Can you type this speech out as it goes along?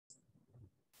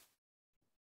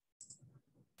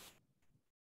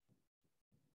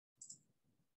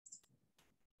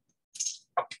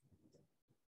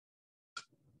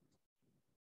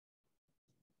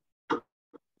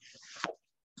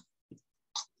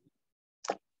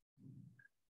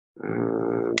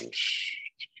And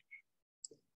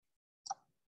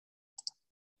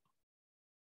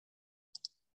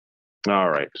all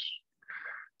right.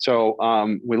 So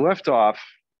we left off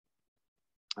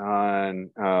on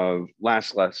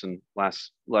last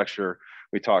lecture,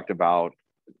 we talked about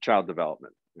child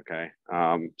development, okay?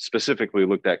 Specifically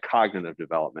looked at cognitive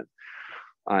development.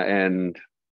 And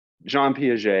Jean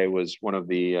Piaget was one of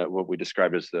the, what we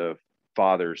described as the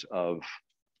fathers of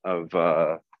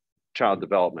child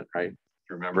development, right?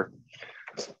 Remember?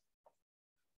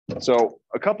 So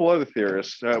a couple other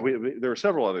theorists, there were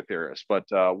several other theorists, but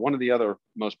one of the other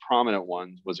most prominent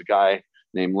ones was a guy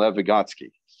named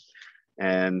Vygotsky.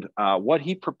 And what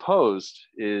he proposed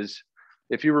is,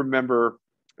 if you remember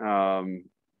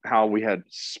how we had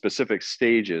specific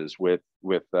stages with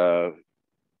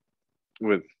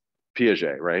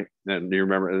Piaget, right? And you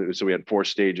remember, so we had 4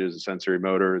 stages: sensory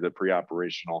motor, the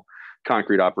pre-operational,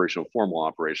 concrete operational, formal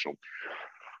operational.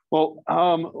 Well,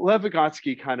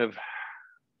 Vygotsky kind of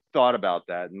thought about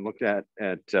that and looked at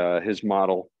his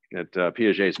model, at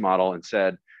Piaget's model, and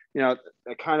said, you know,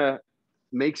 that kind of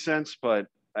makes sense, but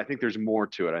I think there's more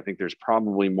to it. I think there's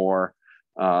probably more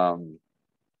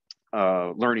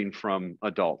learning from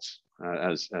adults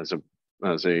as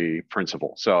a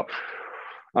principle. So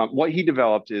what he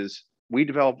developed is we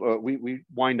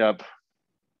wind up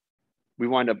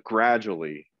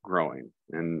gradually growing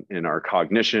in our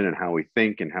cognition and how we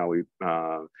think and how we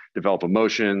develop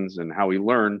emotions and how we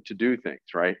learn to do things,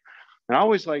 right? And I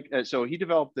always like, so he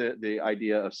developed the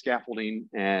idea of scaffolding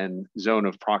and zone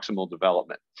of proximal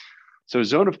development. So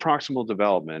zone of proximal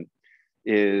development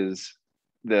is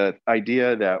the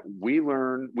idea that we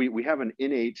have an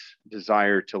innate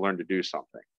desire to learn to do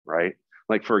something, right?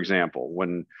 Like, for example,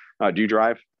 when, do you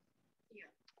drive? Yeah.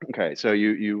 Okay, so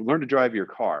you learn to drive your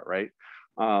car, right?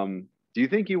 Do you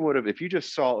think you would have, if you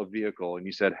just saw a vehicle and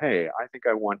you said, hey, I think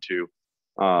I want to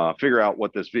figure out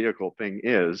what this vehicle thing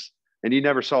is, and you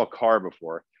never saw a car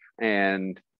before,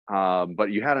 and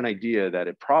but you had an idea that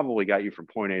it probably got you from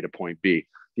point A to point B,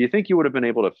 do you think you would have been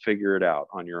able to figure it out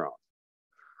on your own?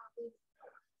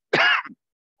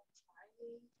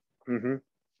 Mm-hmm.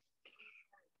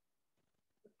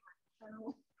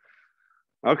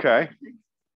 Okay.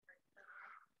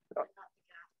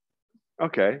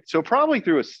 Okay, so probably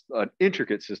through an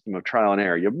intricate system of trial and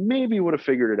error, you maybe would have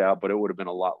figured it out, but it would have been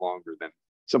a lot longer than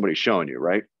somebody showing you,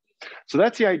 right? So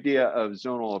that's the idea of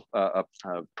zonal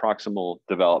proximal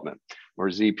development, or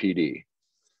ZPD.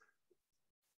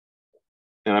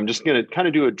 And I'm just going to kind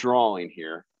of do a drawing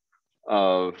here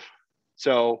of,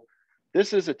 so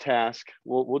this is a task.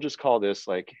 We'll just call this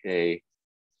like a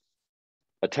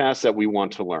task that we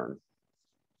want to learn.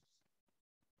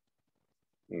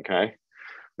 Okay.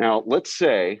 Now, let's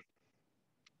say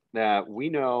that we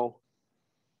know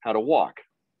how to walk.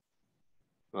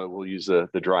 We'll use the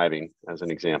driving as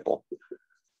an example.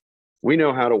 We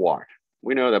know how to walk.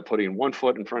 We know that putting one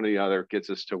foot in front of the other gets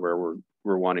us to where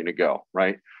we're wanting to go,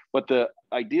 right? But the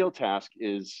ideal task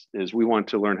is we want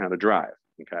to learn how to drive,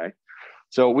 okay?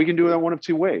 So we can do it one of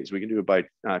 2 ways. We can do it by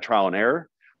trial and error,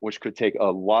 which could take a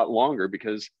lot longer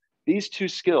because these 2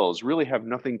 skills really have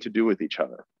nothing to do with each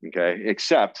other, okay?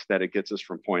 Except that it gets us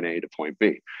from point A to point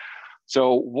B.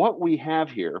 So what we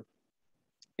have here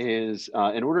is,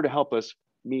 in order to help us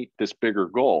meet this bigger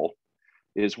goal,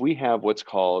 is we have what's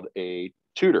called a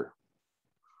tutor,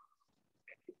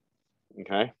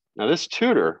 okay? Now this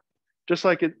tutor, just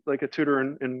like a tutor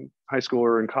in high school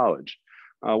or in college,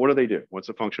 what do they do? What's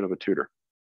the function of a tutor?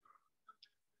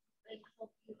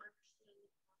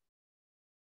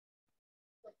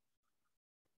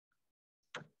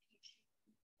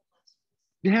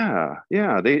 Yeah,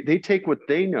 they take what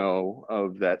they know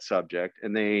of that subject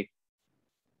and they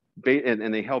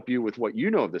help you with what you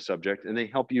know of the subject, and they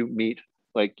help you meet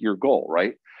like your goal,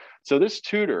 right? So this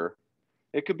tutor,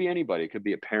 it could be anybody. It could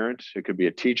be a parent, it could be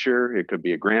a teacher, it could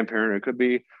be a grandparent, it could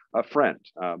be a friend,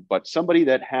 but somebody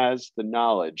that has the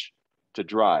knowledge to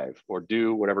drive or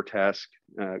do whatever task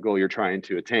goal you're trying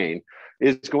to attain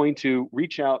is going to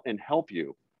reach out and help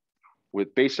you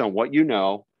with, based on what you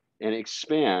know, and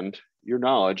expand your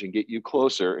knowledge and get you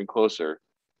closer and closer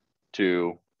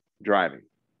to driving,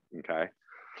 okay?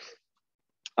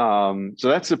 So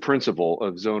that's the principle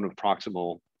of zone of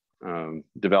proximal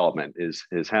development,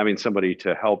 is having somebody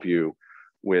to help you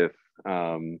with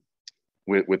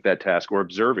that task, or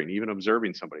even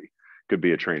observing somebody could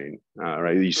be a training,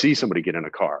 right? You see somebody get in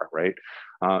a car, right?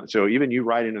 So even you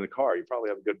riding in the car, you probably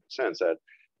have a good sense that,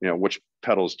 you know, which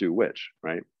pedals do which,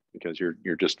 right? Because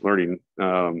you're just learning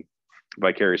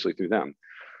vicariously through them.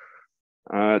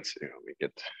 Let's see, let me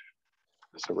get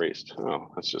this erased. Oh,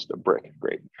 that's just a brick.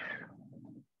 Great.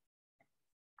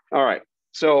 All right.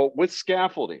 So with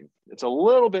scaffolding, it's a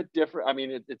little bit different. I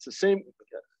mean, it's the same.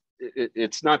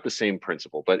 It's not the same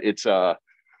principle, but it's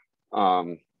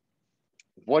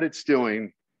what it's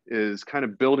doing is kind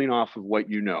of building off of what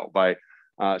you know by.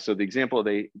 So the example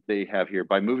they have here,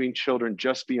 by moving children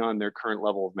just beyond their current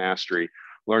level of mastery,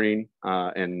 learning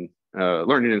and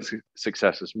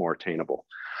success is more attainable.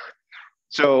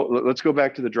 So let's go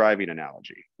back to the driving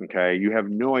analogy. Okay, you have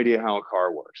no idea how a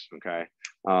car works. Okay,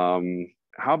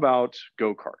 how about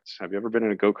go-karts? Have you ever been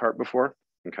in a go-kart before?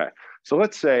 Okay, so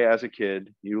let's say as a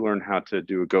kid you learn how to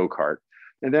do a go-kart,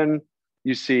 and then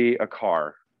you see a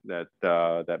car that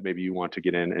that maybe you want to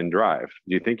get in and drive.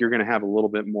 Do you think you're going to have a little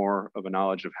bit more of a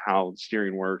knowledge of how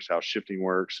steering works, how shifting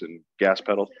works, and gas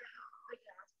pedals?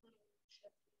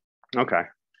 Okay.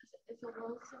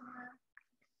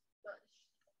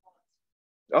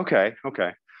 Okay.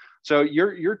 Okay. So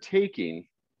you're taking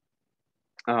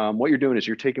what you're doing is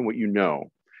you're taking what you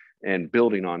know and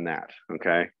building on that.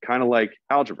 Okay. Kind of like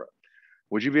algebra.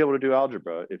 Would you be able to do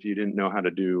algebra if you didn't know how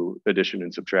to do addition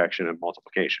and subtraction and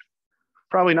multiplication?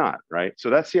 Probably not, right? So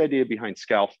that's the idea behind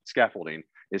scaffolding,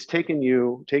 is taking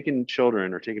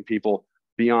children or taking people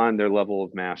beyond their level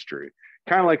of mastery,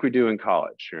 kind of like we do in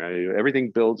college, right?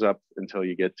 Everything builds up until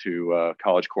you get to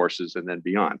college courses and then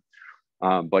beyond.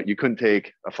 But you couldn't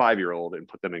take a 5-year-old and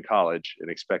put them in college and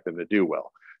expect them to do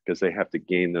well, because they have to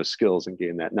gain those skills and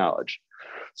gain that knowledge.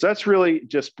 So that's really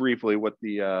just briefly what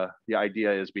the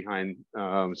idea is behind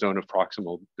zone of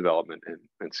proximal development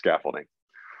and scaffolding.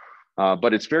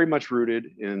 But it's very much rooted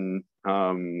in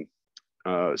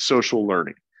social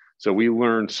learning. So we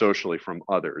learn socially from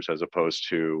others as opposed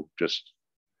to just,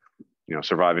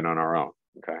 surviving on our own.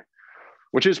 Okay,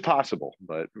 which is possible,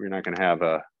 but we're not going to have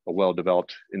a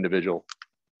well-developed individual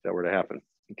if that were to happen.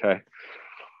 Okay.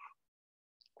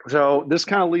 So this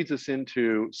kind of leads us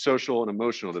into social and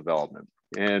emotional development.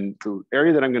 And the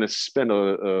area that I'm going to spend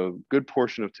a good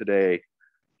portion of today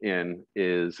in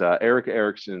is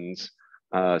Erikson's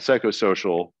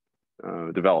psychosocial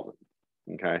development.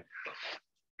 Okay.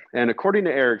 And according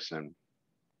to Erikson,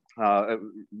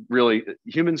 really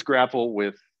humans grapple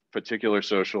with particular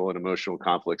social and emotional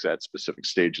conflicts at specific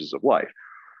stages of life.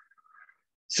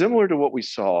 Similar to what we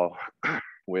saw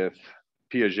with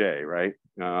Piaget, right?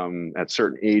 At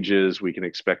certain ages, we can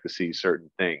expect to see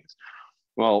certain things.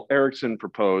 Well, Erikson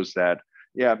proposed that,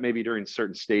 yeah, maybe during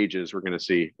certain stages, we're going to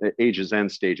see ages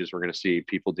and stages, we're going to see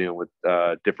people dealing with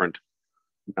different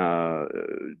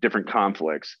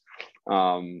conflicts.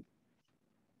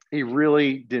 He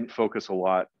really didn't focus a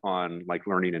lot on like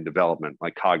learning and development,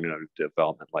 like cognitive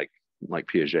development, like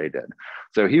Piaget did.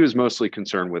 So he was mostly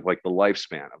concerned with like the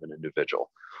lifespan of an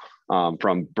individual,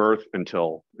 from birth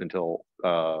until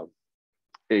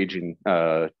aging,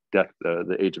 death,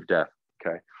 the age of death.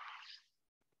 Okay.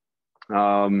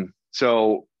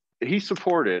 So he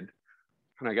supported,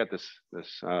 and I got this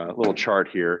little chart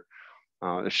here.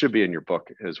 It should be in your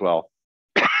book as well.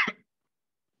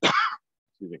 Excuse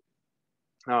me.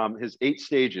 His 8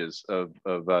 stages of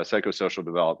psychosocial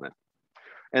development.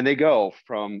 And they go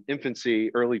from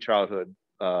infancy, early childhood,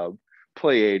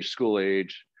 play age, school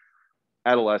age,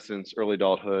 adolescence, early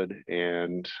adulthood,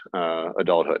 and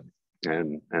adulthood,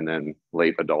 and then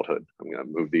late adulthood. I'm going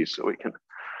to move these so we can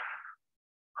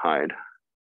hide.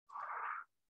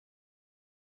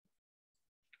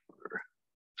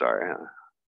 Sorry, I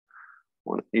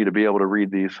want you to be able to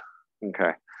read these.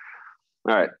 Okay.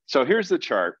 All right. So here's the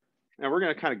chart. And we're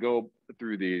going to kind of go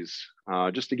through these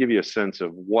just to give you a sense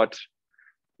of what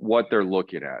they're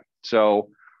looking at.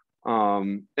 So,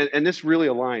 and this really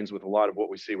aligns with a lot of what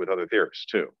we see with other theories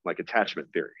too, like attachment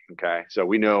theory. Okay. So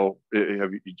we know,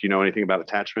 do you know anything about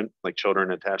attachment, like children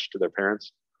attached to their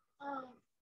parents?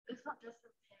 It's not just the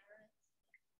parents.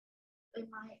 They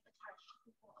might attach to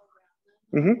people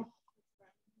around them.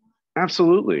 Mm-hmm.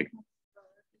 Absolutely.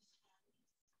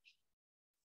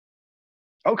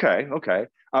 Okay. Okay.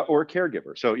 Or a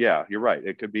caregiver. So yeah, you're right.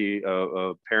 It could be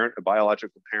a parent, a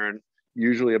biological parent,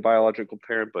 usually a biological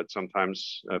parent, but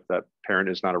sometimes if that parent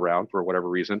is not around for whatever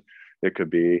reason, it could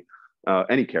be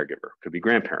any caregiver, could be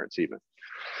grandparents even.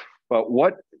 But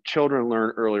what children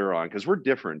learn earlier on, because we're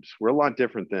different, we're a lot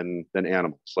different than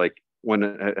animals. Like when,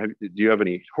 do you have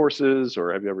any horses,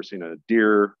 or have you ever seen a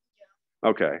deer?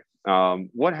 Okay.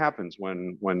 What happens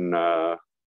when a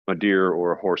deer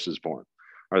or a horse is born?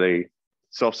 Are they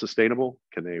self-sustainable?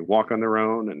 Can they walk on their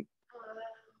own? And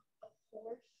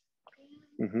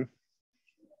mm-hmm.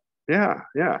 Yeah,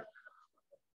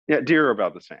 deer are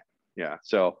about the same. Yeah,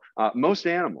 so most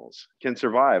animals can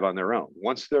survive on their own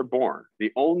once they're born.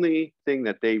 The only thing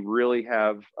that they really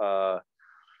have a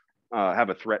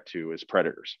threat to is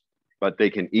predators, but they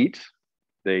can eat,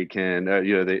 They can,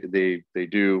 they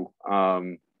do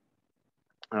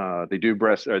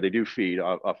breast, or they do feed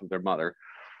off of their mother,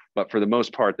 but for the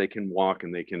most part, they can walk,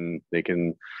 and they can,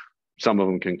 some of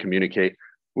them can communicate.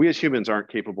 We as humans aren't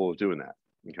capable of doing that.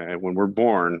 Okay, when we're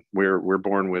born, we're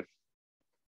born with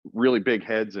really big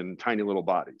heads and tiny little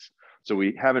bodies. So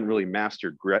we haven't really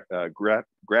mastered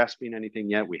grasping anything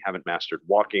yet. We haven't mastered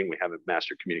walking. We haven't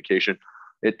mastered communication.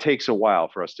 It takes a while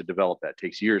for us to develop that. It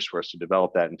takes years for us to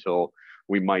develop that until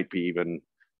we might be even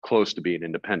close to being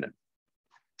independent.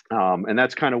 And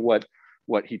that's kind of what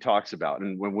he talks about.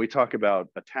 And when we talk about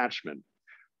attachment,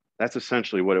 that's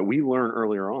essentially what we learn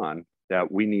earlier on,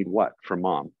 that we need what from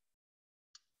mom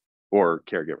or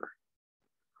caregiver.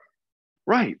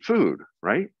 Right, food,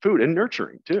 right? Food and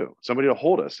nurturing too. Somebody to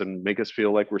hold us and make us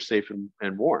feel like we're safe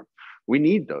and warm. We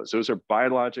need those. Those are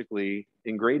biologically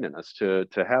ingrained in us to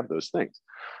have those things.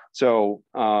 So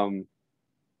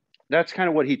that's kind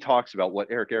of what he talks about.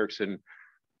 What Erikson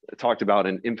talked about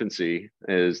in infancy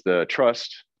is the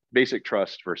trust, basic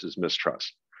trust versus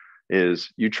mistrust. Is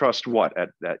you trust what at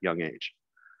that young age?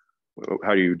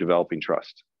 How are you developing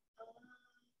trust?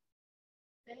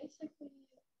 Basically,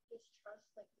 just trust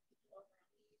like the people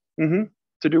around you.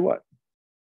 To do what?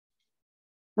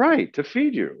 Right, to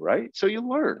feed you, right? So you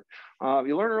learn.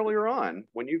 You learn earlier on.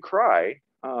 When you cry,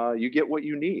 you get what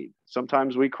you need.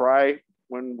 Sometimes we cry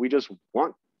when we just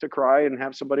want to cry and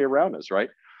have somebody around us, right?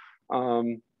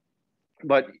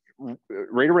 But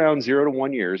right around 0 to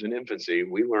 1 years in infancy,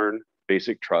 we learn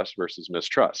basic trust versus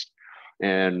mistrust.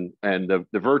 And the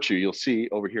virtue you'll see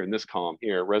over here in this column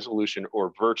here, resolution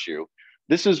or virtue.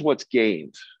 This is what's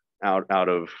gained out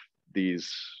of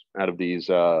these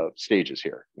stages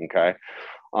here. Okay,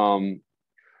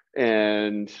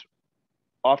 and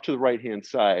off to the right hand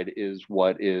side is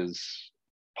what is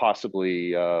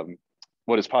possibly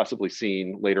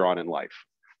seen later on in life,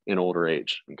 in older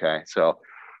age. Okay, so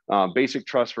basic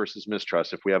trust versus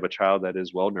mistrust. If we have a child that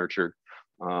is well nurtured,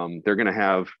 they're going to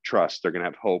have trust. They're going to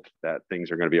have hope that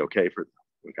things are going to be okay for them.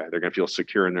 Okay, they're going to feel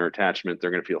secure in their attachment.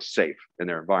 They're going to feel safe in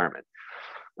their environment.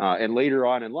 And later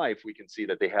on in life, we can see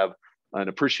that they have an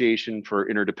appreciation for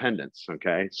interdependence.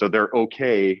 Okay, so they're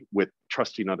okay with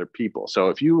trusting other people. So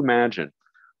if you imagine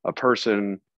a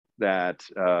person that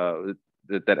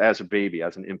that as a baby,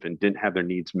 as an infant, didn't have their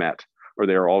needs met, or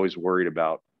they were always worried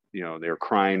about, they were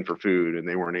crying for food and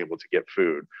they weren't able to get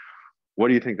food. What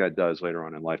do you think that does later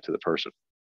on in life to the person?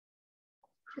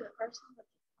 To the person?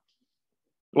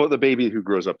 Well, the baby who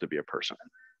grows up to be a person.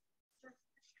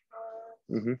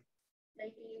 Maybe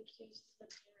accuse the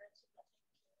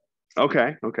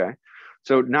parents. Okay.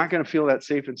 So not going to feel that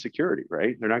safe and security,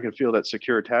 right? They're not going to feel that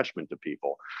secure attachment to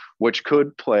people, which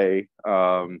could play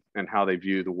in how they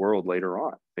view the world later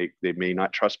on. They may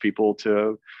not trust people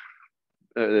to.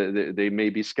 They may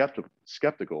be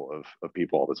skeptical of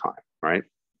people all the time, right?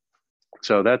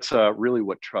 So that's really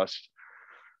what trust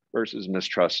versus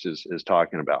mistrust is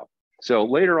talking about. So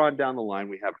later on down the line,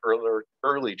 we have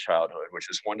early childhood, which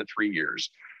is 1 to 3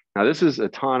 years. Now this is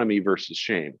autonomy versus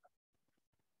shame.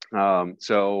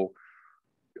 So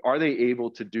are they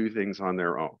able to do things on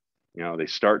their own? They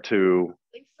start to.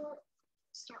 They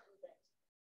start with it.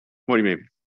 What do you mean?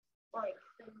 Like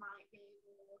they might be able to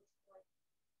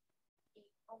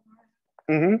eat over.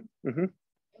 And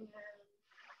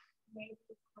maybe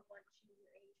from 1 to your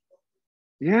age.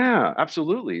 Yeah,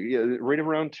 absolutely. Yeah, right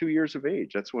around 2 years of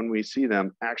age. That's when we see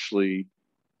them actually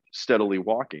steadily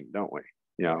walking, don't we?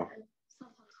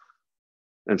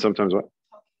 And sometimes what?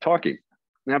 Talking.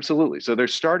 Absolutely. So they're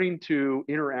starting to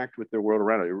interact with their world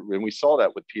around it. And we saw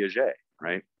that with Piaget,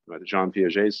 right? With Jean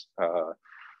Piaget's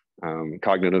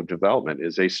cognitive development,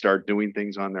 is they start doing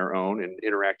things on their own and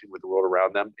interacting with the world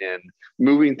around them and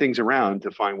moving things around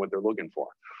to find what they're looking for.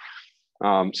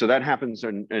 So that happens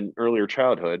in earlier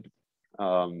childhood.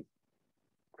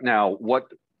 Now, what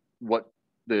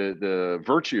the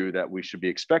virtue that we should be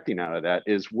expecting out of that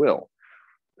is will.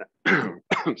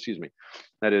 Excuse me.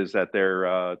 That is that they're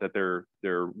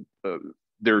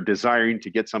desiring to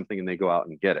get something and they go out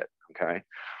and get it. Okay.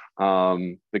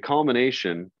 The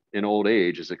culmination in old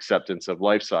age is acceptance of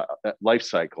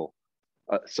cycle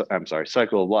of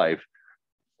life,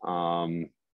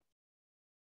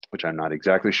 which I'm not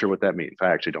exactly sure what that means. I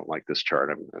actually don't like this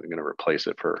chart. I'm going to replace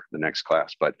it for the next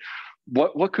class. But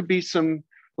what could be some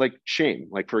like shame?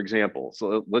 Like, for example,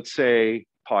 so let's say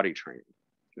potty training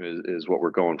is what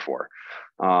we're going for.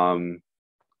 The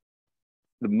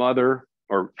mother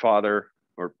or father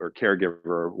or caregiver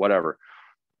or whatever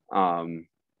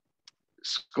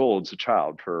scolds a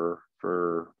child for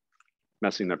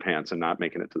messing their pants and not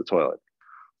making it to the toilet.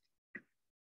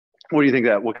 What do you think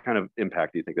what kind of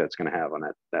impact do you think that's going to have on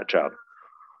that child?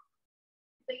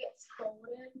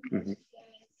 Mhm.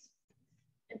 experience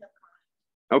in the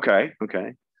past.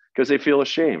 Okay. Because they feel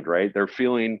ashamed, right? They're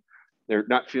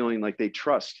not feeling like they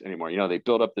trust anymore. You know, they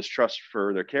build up this trust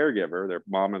for their caregiver, their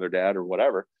mom or their dad or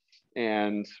whatever,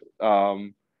 and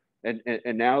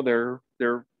and now they're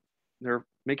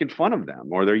making fun of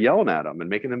them, or they're yelling at them and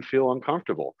making them feel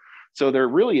uncomfortable. So they're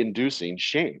really inducing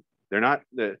shame. They're not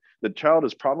the child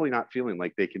is probably not feeling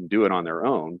like they can do it on their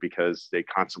own because they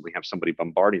constantly have somebody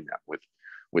bombarding them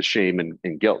with shame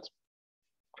and guilt,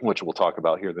 which we'll talk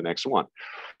about here the next one.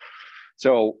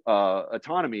 So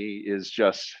autonomy is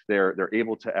just they're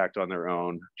able to act on their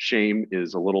own. Shame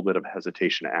is a little bit of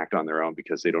hesitation to act on their own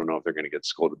because they don't know if they're going to get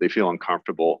scolded. They feel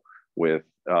uncomfortable with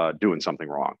doing something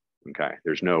wrong. Okay,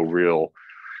 there's no real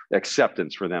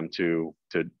acceptance for them to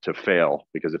fail,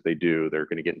 because if they do, they're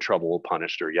going to get in trouble,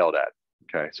 punished, or yelled at.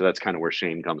 Okay, so that's kind of where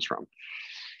shame comes from.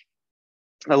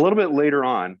 A little bit later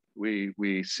on,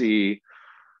 we see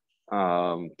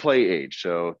play age,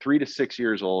 so 3 to 6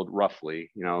 years old,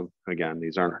 roughly. You know, again,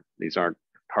 these aren't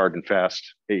hard and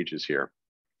fast ages here.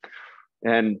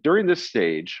 And during this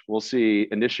stage, we'll see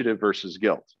initiative versus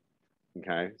guilt.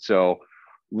 Okay, so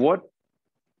what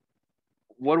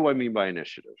do I mean by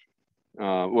initiative?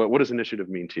 What does initiative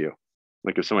mean to you?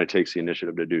 Like if somebody takes the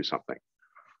initiative to do something.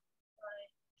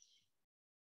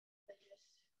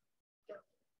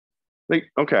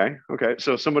 Like, okay.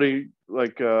 So somebody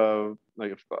like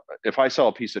if I saw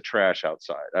a piece of trash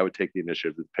outside, I would take the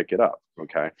initiative to pick it up.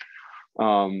 Okay.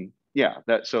 Yeah,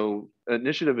 that so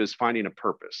initiative is finding a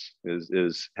purpose,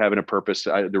 is having a purpose.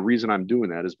 The reason I'm doing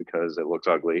that is because it looks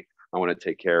ugly. I want to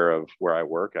take care of where I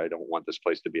work. I don't want this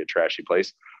place to be a trashy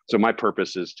place. So my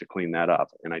purpose is to clean that up,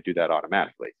 and I do that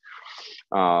automatically,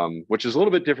 which is a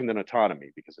little bit different than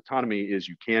autonomy, because autonomy is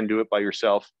you can do it by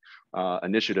yourself.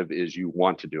 Initiative is you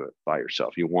want to do it by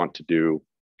yourself. You want to do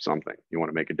something. You want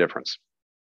to make a difference.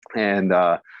 And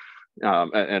the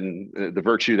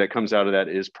virtue that comes out of that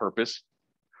is purpose.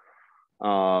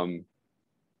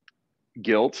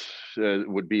 Guilt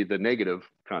would be the negative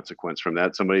consequence from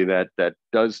that. Somebody that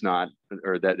does not,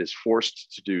 or that is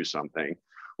forced to do something,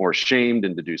 or shamed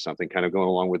into do something, kind of going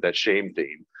along with that shame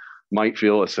theme, might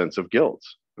feel a sense of guilt.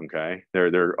 Okay,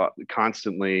 they're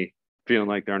constantly feeling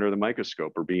like they're under the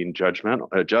microscope or being judged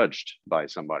by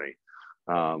somebody,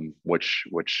 which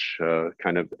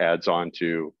kind of adds on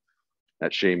to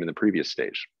that shame in the previous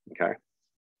stage. Okay,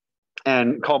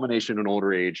 and culmination in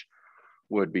older age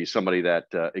would be somebody that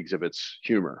exhibits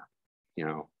humor, you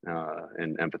know,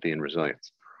 and empathy and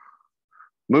resilience.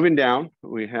 Moving down,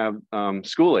 we have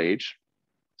school age.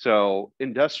 So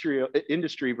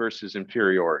industry versus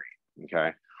inferiority.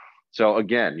 Okay. So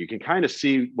again, you can kind of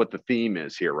see what the theme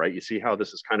is here, right? You see how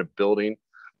this is kind of building,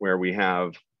 where we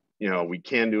have, you know, we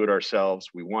can do it ourselves.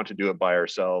 We want to do it by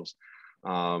ourselves.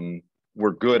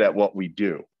 We're good at what we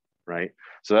do, right?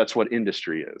 So that's what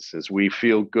industry is we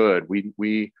feel good.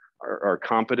 We are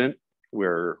competent.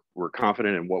 We're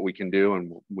confident in what we can do,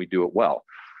 and we do it well.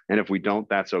 And if we don't,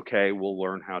 that's okay. We'll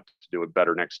learn how to do it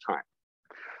better next time.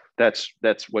 That's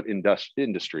what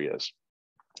industry is.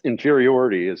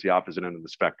 Inferiority is the opposite end of the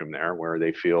spectrum there, where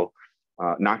they feel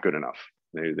not good enough.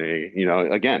 They you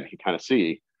know, again, you kind of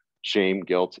see shame,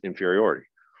 guilt, inferiority.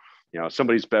 You know,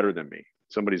 somebody's better than me.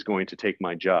 Somebody's going to take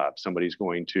my job. Somebody's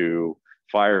going to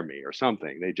fire me or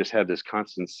something. They just have this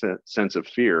constant sense of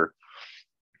fear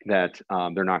that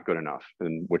they're not good enough,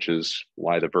 and which is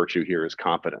why the virtue here is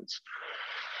competence.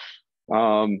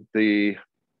 The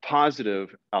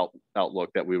positive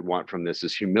outlook that we would want from this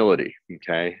is humility.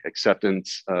 Okay,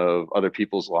 acceptance of other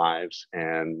people's lives,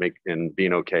 and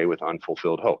being okay with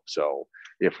unfulfilled hope. So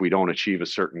if we don't achieve a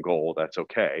certain goal, that's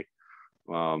okay.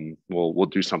 We'll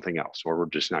do something else, or we're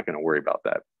just not going to worry about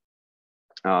that.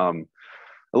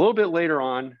 A little bit later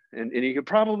on, and you could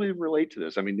probably relate to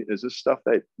this. I mean, is this stuff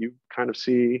that you kind of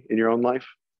see in your own life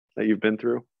that you've been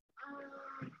through?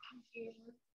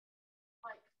 Confusion.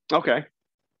 Okay.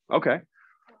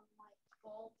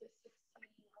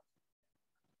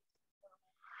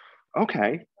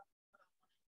 Okay.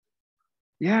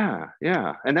 Yeah.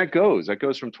 And that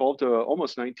goes from 12 to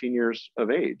almost 19 years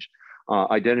of age.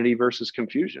 Identity versus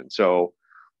confusion. So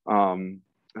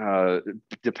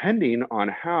depending on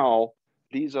how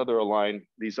these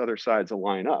other sides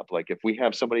align up, like if we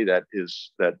have somebody that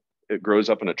grows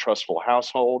up in a trustful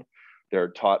household,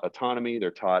 they're taught autonomy,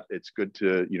 they're taught it's good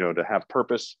to, you know, to have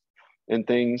purpose in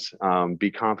things,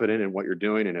 be confident in what you're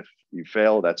doing, and if you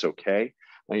fail, that's okay.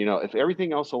 And, you know, if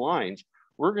everything else aligns,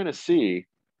 we're going to see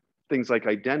things like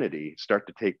identity start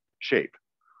to take shape.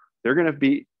 They're going to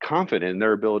be confident in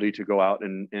their ability to go out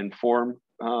and form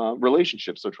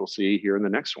relationships, which we'll see here in the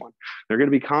next one. They're going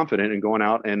to be confident in going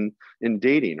out and in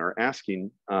dating or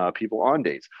asking people on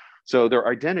dates. So their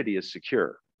identity is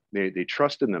secure. They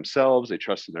trust in themselves. They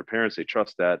trust in their parents. They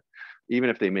trust that even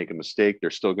if they make a mistake, they're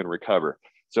still going to recover.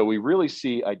 So we really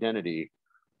see identity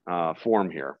form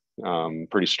here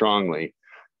pretty strongly.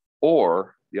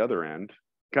 Or the other end,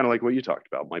 kind of like what you talked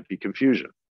about, might be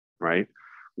confusion, right?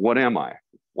 What am I?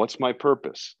 What's my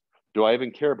purpose? Do I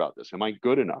even care about this? Am I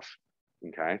good enough?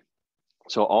 Okay.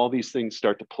 So all these things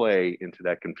start to play into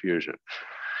that confusion.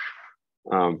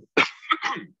 And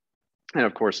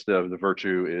of course, the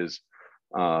virtue is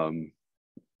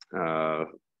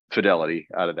fidelity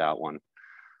out of that one.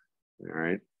 All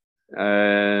right.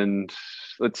 And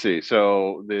let's see.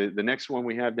 So the next one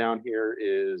we have down here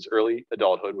is early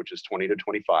adulthood, which is 20 to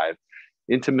 25,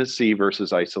 intimacy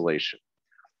versus isolation.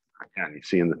 And you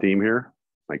see in the theme here,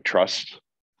 like trust.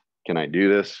 Can I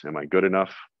do this? Am I good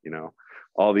enough? You know,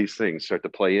 all these things start to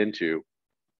play into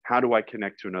how do I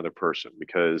connect to another person?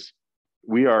 Because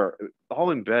we are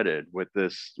all embedded with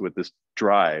this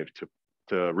drive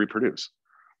to reproduce.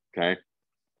 Okay.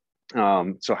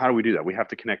 So how do we do that? We have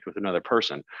to connect with another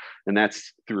person, and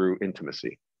that's through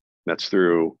intimacy. That's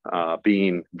through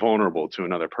being vulnerable to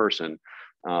another person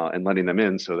and letting them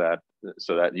in, so that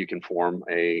you can form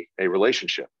a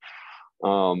relationship.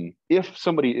 If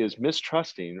somebody is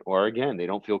mistrusting, or again, they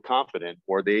don't feel confident,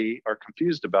 or they are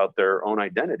confused about their own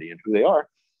identity and who they are,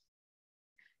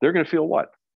 they're going to feel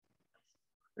what?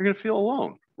 They're going to feel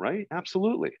alone, right?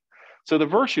 Absolutely. So the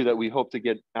virtue that we hope to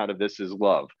get out of this is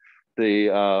love.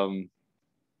 And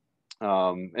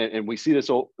we see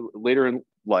this later in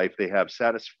life. They have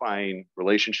satisfying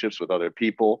relationships with other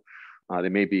people. They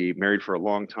may be married for a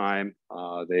long time.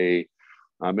 Or they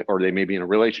may be in a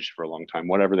relationship for a long time,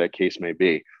 whatever that case may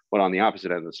be. But on the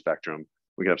opposite end of the spectrum,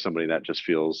 we could have somebody that just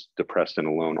feels depressed and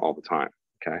alone all the time.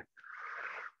 Okay.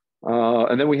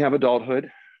 And then we have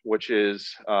adulthood, which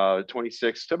is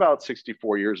 26 to about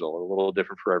 64 years old, a little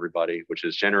different for everybody, which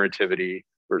is generativity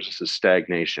versus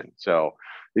stagnation. So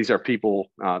these are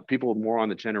people more on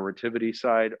the generativity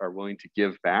side are willing to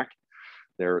give back.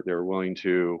 They're willing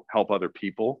to help other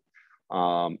people,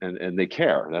 and they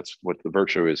care. That's what the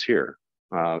virtue is here,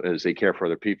 is they care for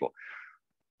other people.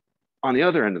 On the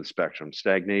other end of the spectrum,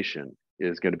 stagnation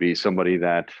is going to be somebody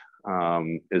that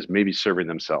is maybe serving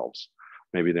themselves.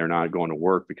 Maybe they're not going to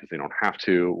work because they don't have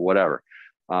to, whatever.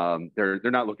 They're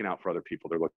not looking out for other people.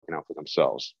 They're looking out for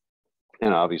themselves.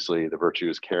 And obviously the virtue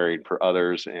is carried for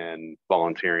others and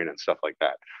volunteering and stuff like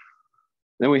that.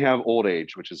 Then we have old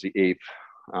age, which is the eighth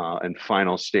and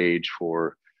final stage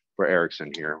for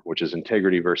Erikson here, which is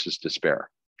integrity versus despair.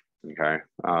 Okay.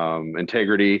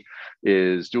 Integrity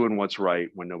is doing what's right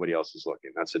when nobody else is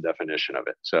looking. That's the definition of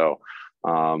it. So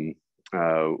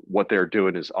what they're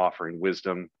doing is offering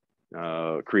wisdom,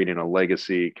 creating a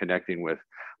legacy, connecting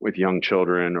with young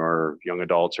children or young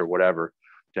adults or whatever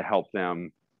to help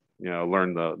them,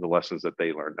 learn the lessons that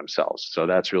they learned themselves. So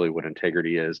that's really what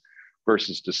integrity is,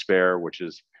 versus despair, which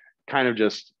is kind of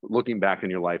just looking back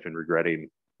in your life and regretting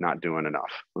not doing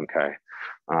enough. Okay.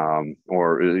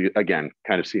 Or again,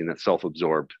 kind of seeing that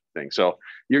self-absorbed thing. So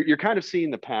you're kind of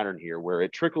seeing the pattern here where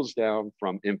it trickles down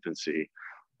from infancy.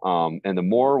 And the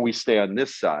more we stay on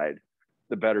this side,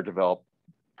 the better developed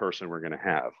person we're going to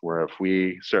have. Where if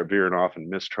we start veering off in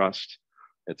mistrust,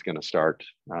 it's going to start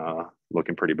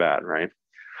looking pretty bad, right?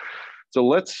 So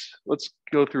let's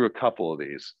go through a couple of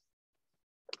these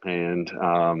and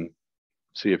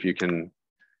see if you can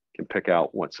pick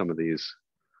out what some of these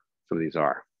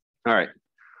are. All right.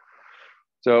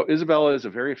 So Isabella is a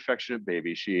very affectionate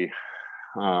baby. She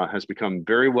has become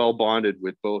very well bonded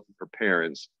with both of her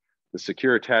parents. The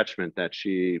secure attachment that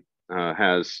she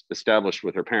has established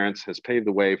with her parents has paved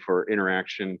the way for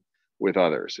interaction with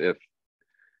others. If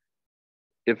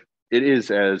it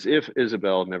is as if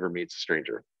Isabel never meets a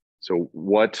stranger. So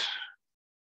what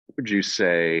would you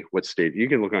say, what stage, you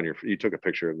can look on you took a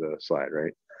picture of the slide,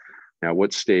 right? Now,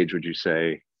 what stage would you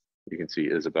say you can see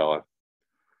Isabella?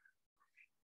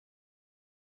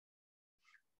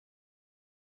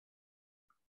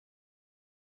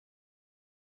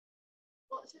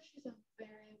 Well, so she's a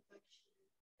very affectionate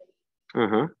baby.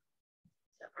 Uh-huh.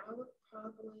 So I would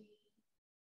probably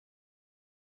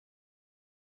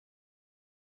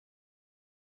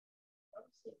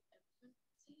say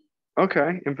infancy.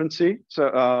 Okay, infancy.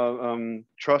 So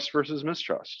trust versus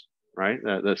mistrust, right?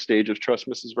 The stage of trust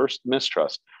versus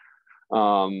mistrust.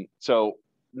 So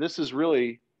this is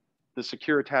really the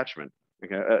secure attachment.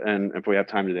 Okay, and if we have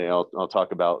time today, I'll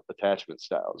talk about attachment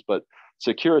styles. But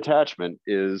secure attachment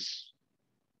is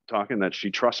talking that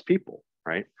she trusts people,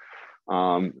 right?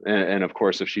 And of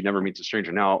course, if she never meets a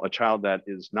stranger, now a child that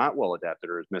is not well adapted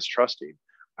or is mistrusting,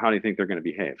 how do you think they're going to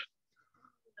behave?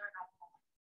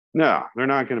 No, they're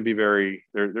not going to be very.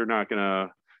 They're not going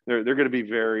to. They're going to be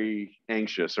very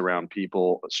anxious around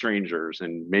people, strangers,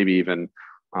 and maybe even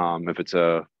if it's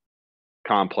a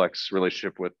complex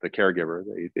relationship with the caregiver,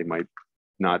 they might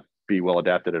not be well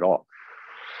adapted at all.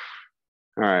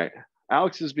 All right.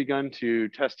 Alex has begun to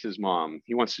test his mom.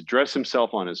 He wants to dress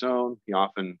himself on his own. He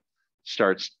often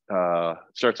starts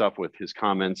off with his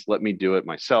comments, "Let me do it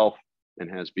myself,"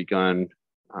 and has begun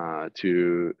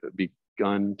to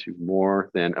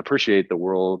more than appreciate the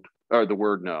world or the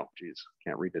word no. Geez,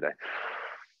 can't read today.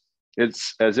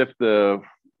 It's as if the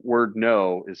word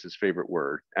no is his favorite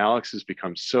word. Alex has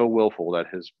become so willful that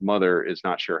his mother is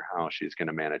not sure how she's going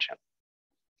to manage him.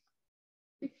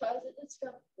 Because it is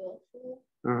so willful,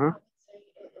 Uh-huh. I would say it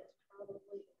is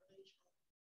probably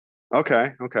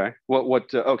Okay.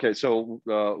 Okay. So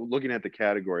looking at the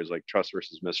categories like trust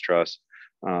versus mistrust,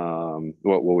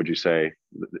 what would you say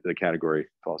the category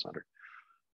falls under?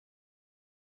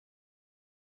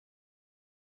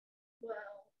 well,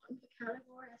 on the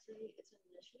category, I say it's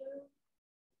initiative.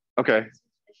 Okay.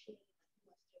 It's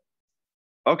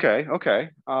Okay.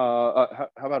 How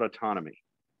about autonomy?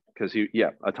 Because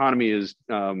autonomy is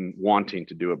wanting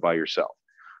to do it by yourself.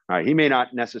 All right, he may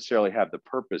not necessarily have the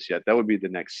purpose yet. That would be the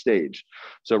next stage.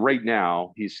 So right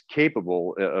now, he's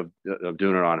capable of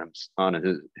doing it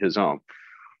on his own.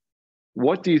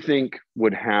 What do you think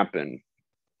would happen?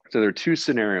 So there are two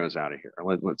scenarios out of here.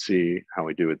 Let's see how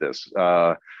we do with this.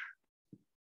 How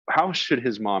should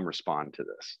his mom respond to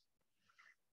this?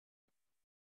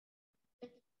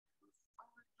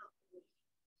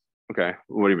 Okay,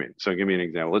 what do you mean? So give me an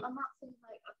example. I'm not saying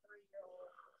like a 3-year-old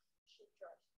should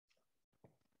dress,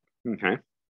 Okay.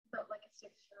 but like a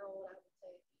 6-year-old, I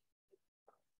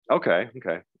would say.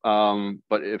 Okay.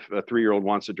 But if a 3-year-old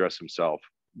wants to dress himself,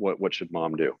 what should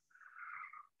mom do?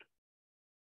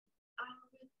 I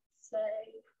would say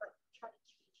like try to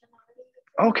teach him how to do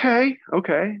it.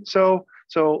 Okay.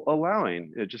 So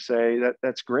allowing it, just say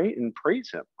that's great and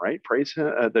praise him, right? Praise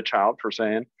the child for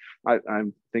saying, I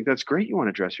think that's great. You want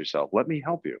to dress yourself. Let me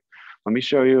help you. Let me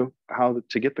show you how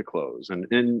to get the clothes.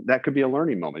 And that could be a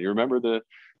learning moment. You remember the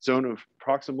zone of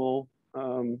proximal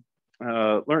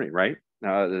learning, right?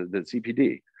 The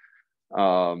CPD.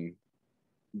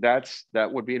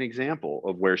 That would be an example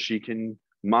of where she can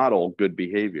model good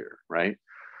behavior, right?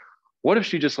 What if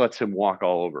she just lets him walk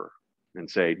all over and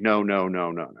say, no,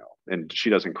 and she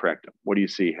doesn't correct him? What do you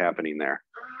see happening there?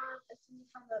 It's some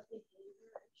kind of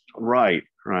behavior.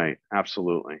 Right.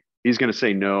 Absolutely. He's going to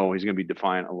say no. He's going to be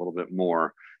defiant a little bit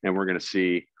more. And we're going to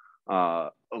see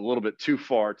a little bit too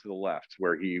far to the left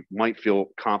where he might feel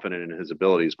confident in his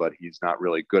abilities, but he's not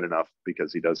really good enough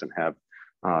because he doesn't have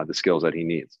the skills that he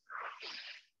needs.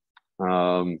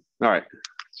 All right.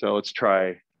 So let's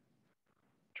try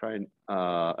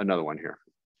another one here.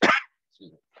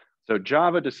 So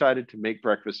Java decided to make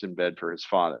breakfast in bed for his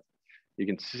father. You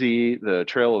can see the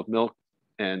trail of milk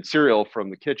and cereal from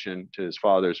the kitchen to his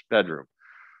father's bedroom.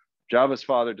 Java's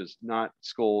father does not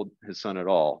scold his son at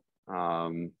all.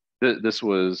 This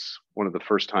was one of the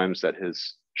first times that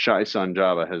his shy son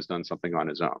Java has done something on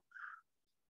his own.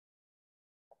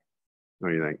 What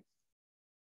do you think?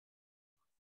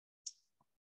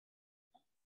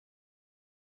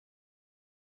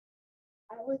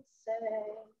 I would say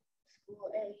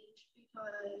school age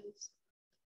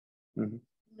because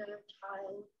no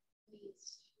child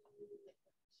needs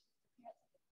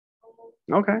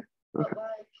to. Okay. But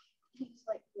like he's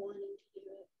like wanting to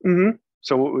do it.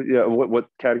 So what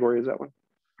category is that one?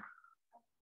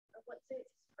 I would say it's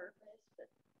his purpose, but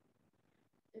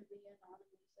it'd be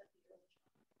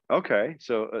anonymous. Okay,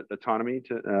 so autonomy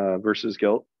to versus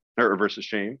guilt or versus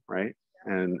shame, right?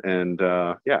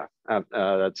 Yeah.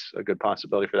 That's a good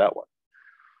possibility for that one.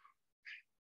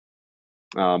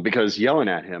 Because yelling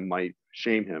at him might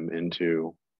shame him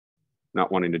into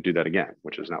not wanting to do that again,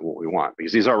 which is not what we want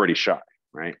because he's already shy,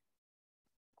 right?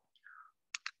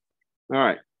 All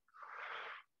right.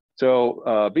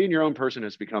 So being your own person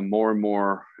has become more and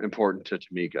more important to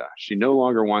Tamika. She no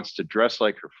longer wants to dress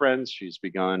like her friends. She's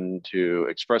begun to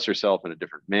express herself in a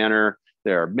different manner.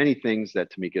 There are many things that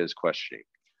Tamika is questioning.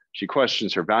 She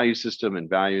questions her value system and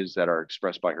values that are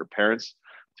expressed by her parents.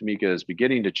 Tamika is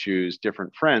beginning to choose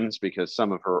different friends because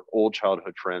some of her old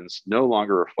childhood friends no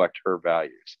longer reflect her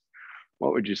values.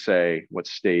 What would you say? What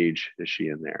stage is she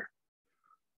in there?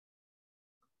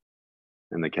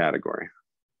 In the category?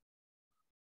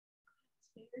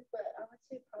 It's weird, but I would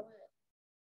say probably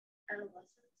adolescence.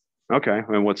 Okay.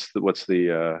 And what's the Identity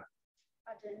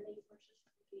versus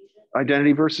confusion.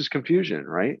 identity versus confusion,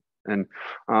 right? And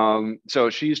so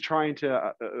she's trying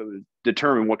to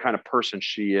determine what kind of person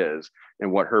she is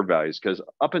and what her values, because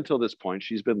up until this point,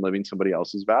 she's been living somebody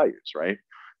else's values, right?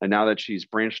 And now that she's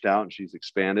branched out and she's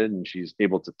expanded and she's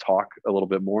able to talk a little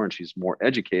bit more and she's more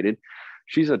educated,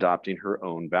 she's adopting her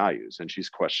own values and she's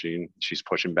questioning, she's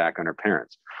pushing back on her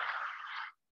parents.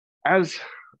 As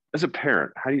a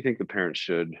parent, how do you think the parents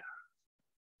should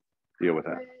deal with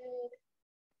that?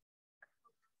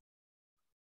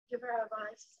 Give her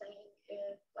advice saying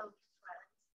if friends,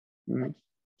 like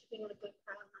being a good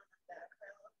crowd, not a bad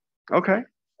crowd.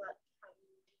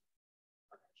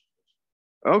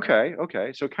 Okay.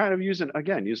 Okay. So kind of using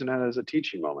that as a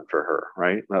teaching moment for her,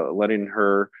 right? Letting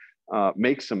her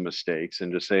make some mistakes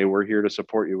and just say, we're here to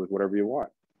support you with whatever you want.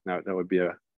 Now that would be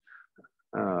a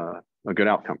good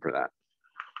outcome for that.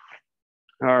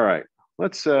 All right,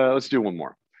 let's do one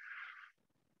more.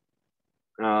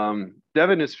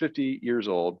 Devin is 50 years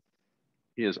old.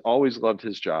 He has always loved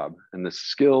his job, and the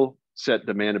skill set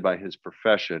demanded by his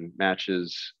profession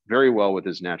matches very well with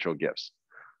his natural gifts.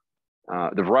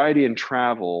 The variety and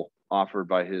travel offered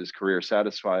by his career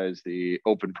satisfies the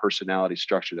open personality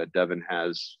structure that Devin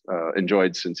has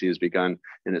enjoyed since he has begun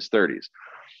in his 30s.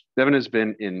 Devin has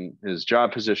been in his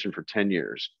job position for 10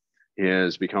 years. He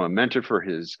has become a mentor for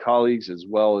his colleagues as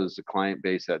well as the client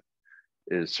base that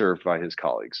is served by his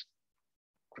colleagues.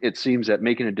 It seems that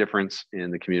making a difference in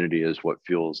the community is what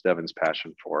fuels Devin's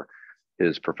passion for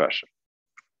his profession.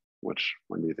 Which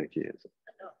one do you think he is?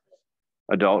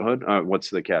 Adulthood? What's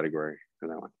the category for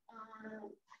that one?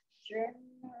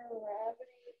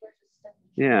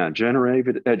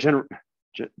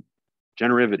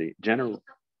 Generativity versus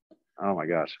oh my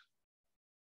gosh.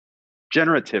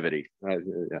 Generativity.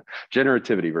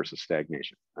 Generativity versus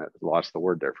stagnation. I lost the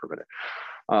word there for a minute.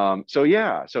 So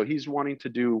he's wanting to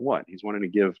do what? He's wanting to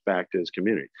give back to his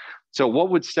community. So what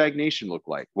would stagnation look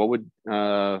like? What would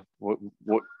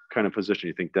what kind of position do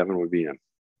you think Devin would be in?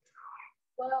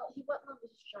 Well, he wouldn't love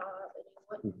his job and he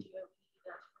wouldn't do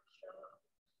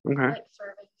Okay. like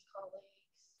serving his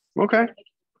colleagues. Okay.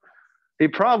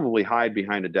 He'd probably hide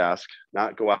behind a desk,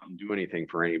 not go out and do anything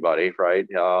for anybody, right?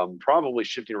 Probably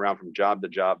shifting around from job to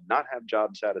job, not have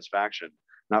job satisfaction,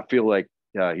 not feel like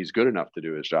he's good enough to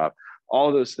do his job.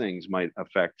 All those things might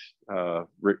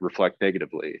reflect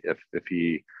negatively if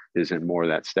he is in more of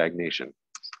that stagnation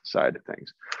side of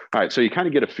things. All right, so you kind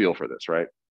of get a feel for this, right?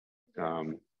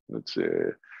 Let's see.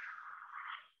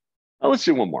 Let's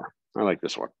do one more. I like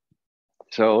this one.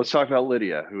 So let's talk about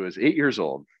Lydia, who is 8 years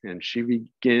old, and she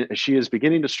is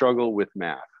beginning to struggle with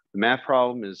math. The math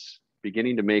problem is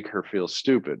beginning to make her feel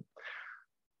stupid.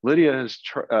 Lydia has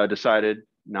decided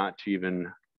not to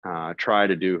even try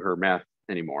to do her math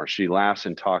anymore. She laughs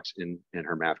and talks in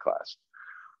her math class.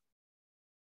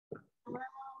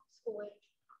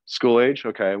 School age?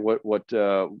 Okay. What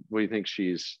do you think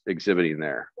she's exhibiting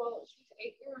there? Well, she's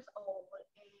 8 years old,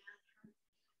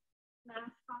 and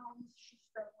math problems she's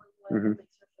struggling with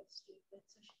makes her feel stupid. So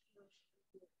she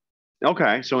feels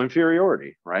okay, so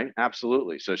inferiority, right?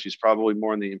 Absolutely. So she's probably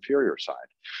more on the inferior side.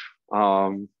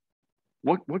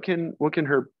 What can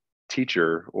her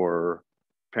teacher or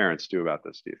parents do about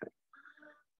this, do you think?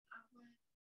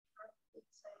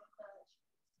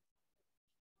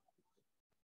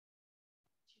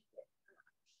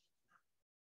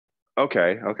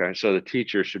 Okay. So the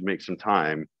teacher should make some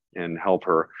time and help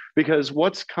her, because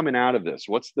what's coming out of this?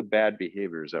 What's the bad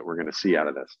behaviors that we're going to see out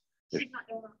of this? she's not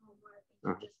doing her homework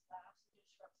and just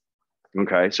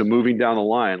laughs. Okay, so moving down the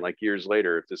line, like years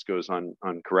later, if this goes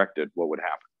uncorrected, what would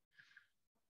happen?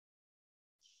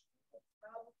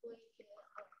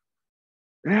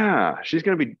 Yeah, she's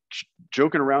going to be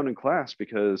joking around in class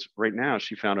because right now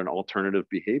she found an alternative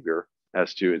behavior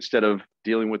as to, instead of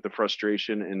dealing with the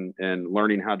frustration and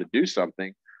learning how to do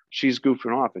something, she's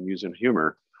goofing off and using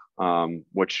humor,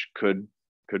 which could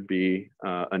be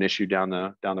an issue down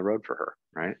the road for her,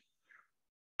 right?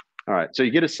 All right, so you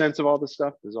get a sense of all this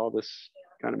stuff. Does all this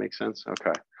kind of make sense?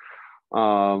 Okay.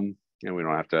 And we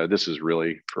don't have to, this is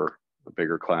really for a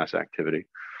bigger class activity.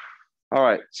 All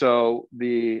right, so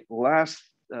the last,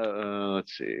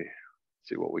 let's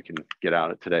see what we can get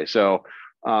out of today. So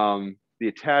the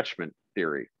attachment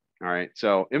theory. All right,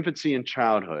 so infancy and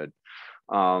childhood.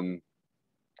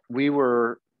 We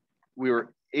were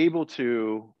able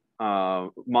to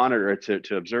monitor,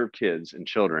 to observe kids and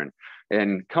children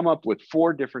and come up with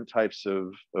 4 different types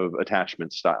of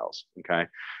attachment styles. Okay.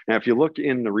 And if you look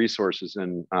in the resources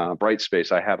in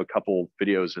Brightspace, I have a couple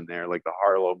videos in there, like the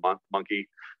Harlow monkey.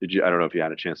 I don't know if you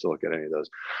had a chance to look at any of those.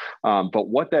 But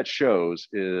what that shows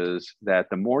is that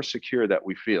the more secure that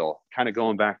we feel, kind of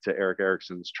going back to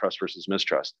Erikson's trust versus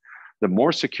mistrust, The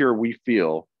more secure we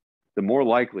feel, the more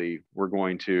likely we're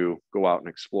going to go out and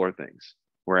explore things.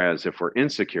 Whereas if we're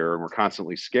insecure and we're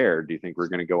constantly scared, do you think we're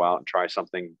going to go out and try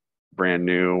something brand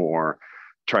new or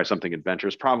try something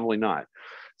adventurous? Probably not.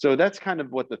 So that's kind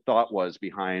of what the thought was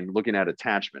behind looking at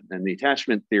attachment. And the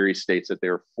attachment theory states that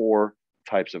there are 4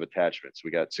 types of attachments.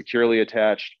 We got securely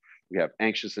attached, we have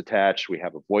anxious attached, we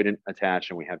have avoidant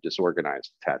attached, and we have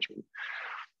disorganized attachment.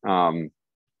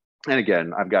 And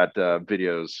again, I've got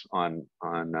videos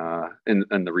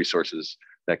in the resources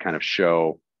that kind of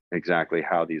show exactly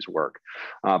how these work.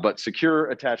 But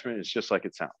secure attachment is just like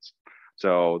it sounds.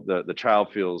 So the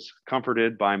child feels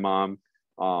comforted by mom.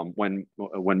 When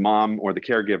mom or the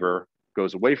caregiver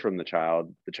goes away from the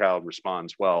child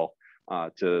responds well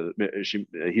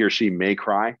he or she may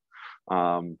cry,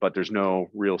 but there's no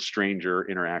real stranger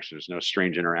interaction. There's no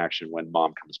strange interaction when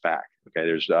mom comes back. Okay,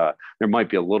 there might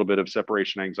be a little bit of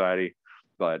separation anxiety,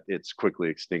 but it's quickly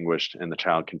extinguished and the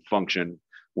child can function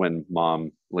when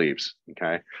mom leaves.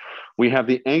 Okay, we have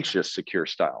the anxious secure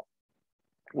style,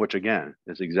 which again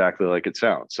is exactly like it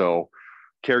sounds. So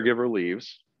caregiver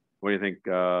leaves. What do you think?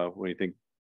 What do you think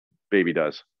baby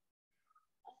does?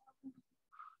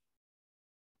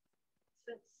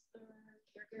 Since the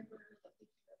caregiver that we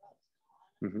care about is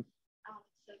gone,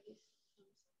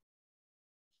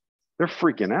 they're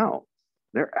freaking out.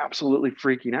 They're absolutely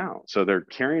freaking out. So they're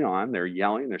carrying on, they're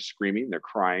yelling, they're screaming, they're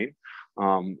crying.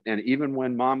 And even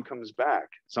when mom comes back,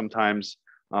 sometimes,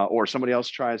 or somebody else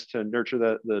tries to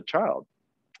nurture the child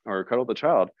or cuddle the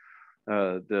child,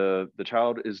 the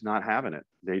child is not having it.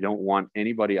 They don't want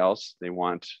anybody else. They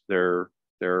want their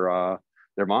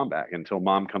mom back. Until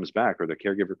mom comes back or the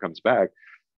caregiver comes back,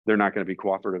 they're not going to be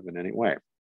cooperative in any way.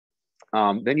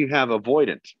 Then you have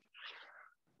avoidant.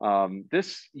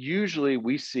 This usually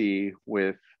we see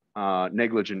with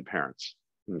negligent parents.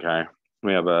 Okay,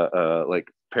 we have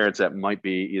like parents that might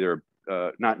be either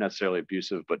not necessarily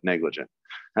abusive but negligent,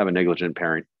 have a negligent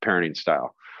parenting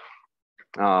style,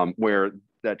 where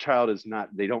that child is not,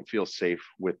 they don't feel safe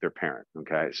with their parent.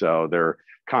 Okay, so they're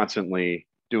constantly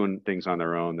doing things on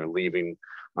their own. They're leaving.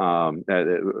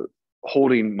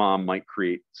 Holding mom might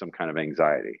create some kind of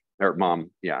anxiety, or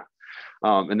mom, yeah.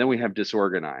 And then we have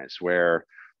disorganized, where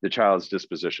the child's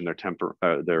disposition, their temper,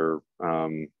 their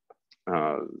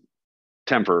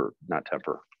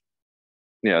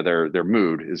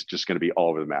mood is just going to be all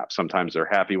over the map. Sometimes they're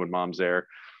happy when mom's there.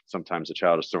 Sometimes the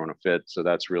child is throwing a fit. So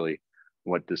that's really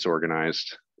what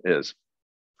disorganized is.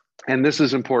 And this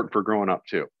is important for growing up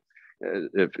too.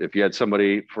 If you had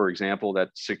somebody, for example,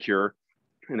 that's secure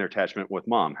in their attachment with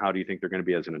mom, how do you think they're going to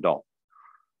be as an adult?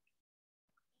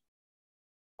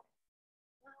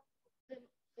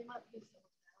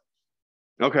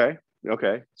 Okay.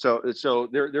 So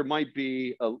there might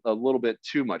be a little bit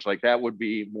too much. Like that would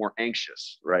be more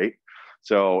anxious, right?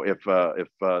 So if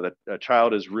a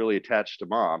child is really attached to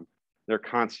mom, they're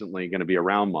constantly going to be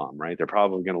around mom, right? They're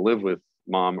probably going to live with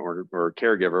mom or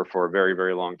caregiver for a very,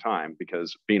 very long time,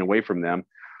 because being away from them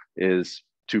is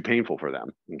too painful for them.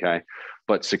 Okay.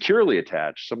 But securely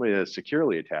attached, somebody that's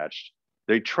securely attached,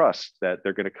 they trust that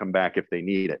they're going to come back if they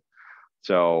need it.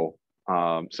 So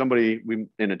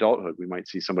in adulthood, we might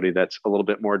see somebody that's a little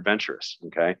bit more adventurous.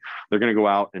 Okay, they're going to go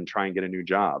out and try and get a new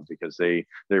job because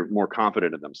they're more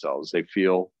confident in themselves. They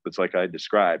feel, it's like I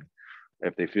described,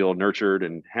 if they feel nurtured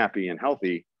and happy and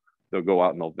healthy, they'll go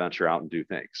out and they'll venture out and do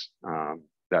things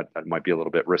that might be a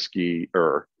little bit risky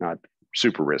or not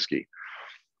super risky.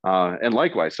 And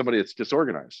likewise, somebody that's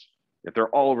disorganized, if they're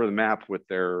all over the map with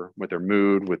their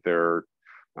mood, with their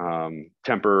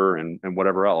temper and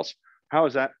whatever else, how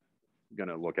is that going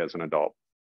to look as an adult?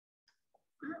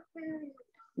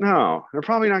 No, they're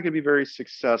probably not going to be very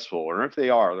successful, or if they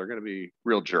are, they're going to be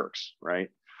real jerks, right?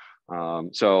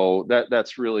 So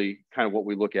that's really kind of what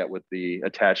we look at with the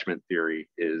attachment theory,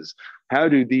 is how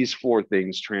do these 4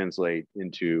 things translate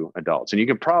into adults? And you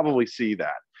can probably see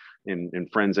that in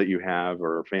friends that you have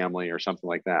or family or something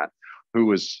like that, who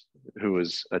was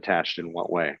attached in what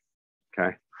way.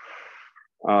 Okay.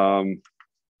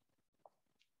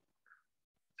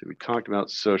 So we talked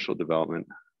about social development.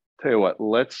 Tell you what,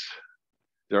 we'll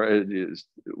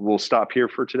stop here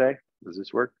for today. Does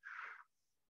this work?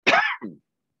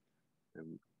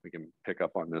 And we can pick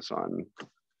up on this on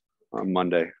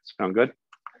Monday. Sound good?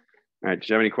 All right. Did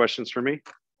you have any questions for me?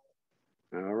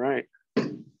 All right.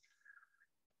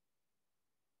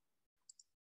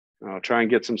 I'll try and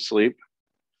get some sleep.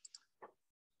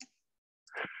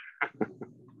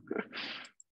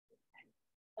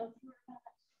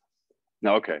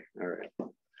 Okay. All right.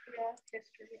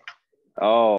 Oh.